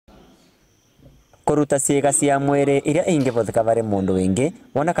kuruta ciĩga cia mwĩrĩ iria ingĩhũthĩka harĩ mũndũ wĩngĩ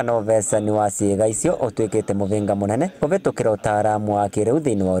wona kana ũthecani wa ciĩga icio ũtuĩkĩte mũhĩnga mũnene kũhĩtũkĩra ũtaaramu wa kĩrĩu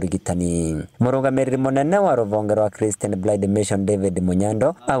thĩinĩ wa ũrigitani. Mũrũgamĩrĩri mũnene wa rũhonge rwa Christian Blind Mission David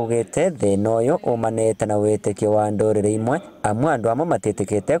Munyando augĩte thĩna ũyũ umanĩte na wĩtĩkio wa ndũrĩrĩ imwe, amwe andũ amwe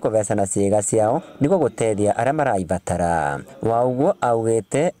matĩtĩkĩte kũthecana ciĩga ciao nĩguo gũteithia arĩa maraibatara. Wa ũguo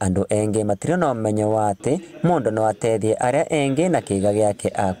augĩte andũ engĩ matirĩ na ũmenyo wa atĩ mũndũ no ateithie arĩa engĩ na kĩĩga gĩake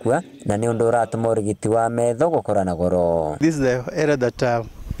akua, na nĩ ũndũ ũratũma ũrigiti wa maitho gũkora na goro. This is the area that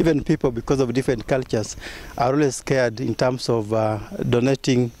even people, because of different cultures, are always scared in terms of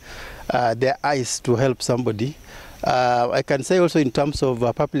donating their eyes to help somebody. I can say also in terms of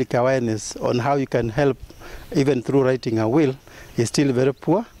public awareness on how you can help even through writing a will is still very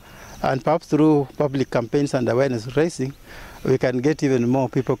poor, and perhaps through public campaigns and awareness raising we can get even more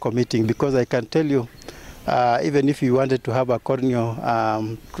people committing, because I can tell you even if you wanted to have a corneal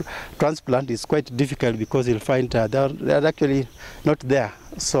transplant, it's quite difficult because you'll find they're actually not there.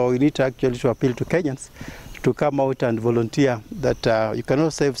 So we need to actually to appeal to Kenyans to come out and volunteer that you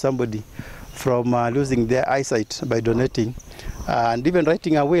cannot save somebody from losing their eyesight by donating, and even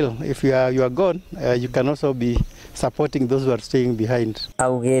writing a will. If you are gone, you can also be supporting those who are staying behind.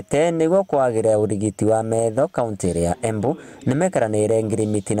 Augĩte nĩguo kwagĩria ũrigiti wa maitho kaunti ya Embu nĩmekaranĩire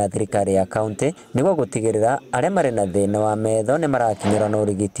ngirimiti na thirikari ya kaunti nĩguo gũtigĩrĩra arĩa marĩ na thĩna wa maitho nĩmarakinyĩrwo na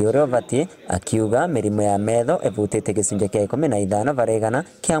ũrigiti ũrĩa ũbatiĩ, akiuga mĩrimũ ya maitho ĩhutĩtie gĩcunjĩ kĩa 15 harĩ igana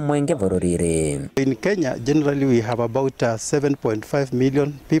kĩa mũingĩ bũrũri-inĩ. In Kenya, generally we have about 7.5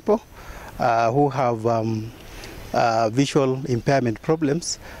 million people who have visual impairment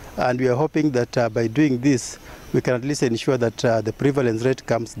problems, and we are hoping that by doing this we can at least ensure that the prevalence rate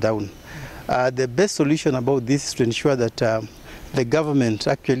comes down. The best solution about this is to ensure that the government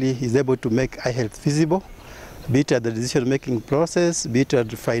actually is able to make eye health feasible, be it at the decision making process, be it at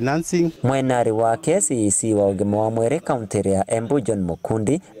financing. Mwenari wake CEC wa ũgima wa mwĩrĩ kaunti ya Embu John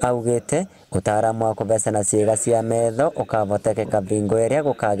Mukundi augĩte ũtaaramu wa kũthecana ciĩga cia maitho ũkavotekeka vingo ĩrĩa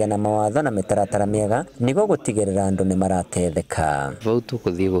gũkagĩa na mawatho na mĩtaratara mĩega nĩguo gũtigĩrĩra andũ nĩmarateithĩka. Vau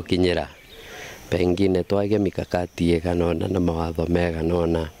tũkũthiĩ gũkinyĩra pengine twage mikakati ĩigana na mawatho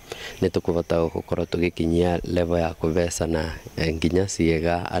megana nĩtũkũhota gũkorwo tũgĩkinyia level ya kũthecana nginya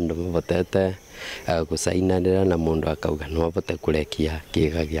ciĩga andũ mabotete gũcainanĩra na mũndũ akauga no abote kũrekia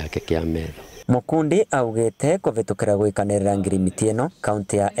kĩĩga gĩake kĩa maitho. Mukundi augĩte kũhĩtũkĩra gwĩkanĩrĩra ngirimiti ĩno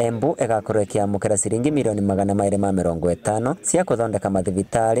kaunti ya Embu ĩgakorwo ĩkĩamũkĩra ciringi mirioni 250 cia gũthondeka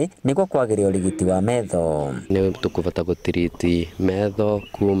mathibitarĩ nĩguo kwagĩria ũrigiti wa maitho. Nĩ tũkũhota gũtiriti maitho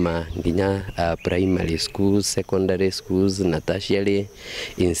kuma nginya primary schools, secondary schools na tertiary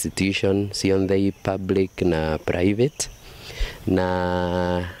institution cionthe public na private,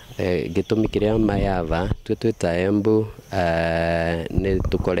 na gĩtũmi kĩrĩa mayava twĩta Embu nĩ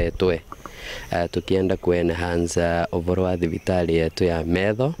tũkoretwe tukienda kuenhance ũhoro wa thibitari yetu ya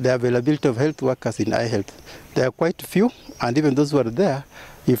maitho. The availability of health workers in eye health, they are quite few, and even those who are there,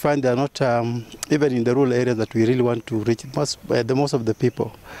 you find they are not even in the rural areas that we really want to reach the most of the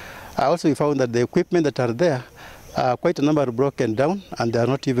people. Also we found that the equipment that are there, quite a number are broken down and they are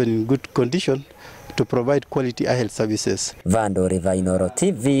not even in good condition to provide quality eye health services. Vandore Vainoro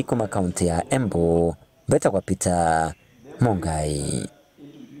TV kuma kaunti ya Embu, Beta kwa Peter Mongai.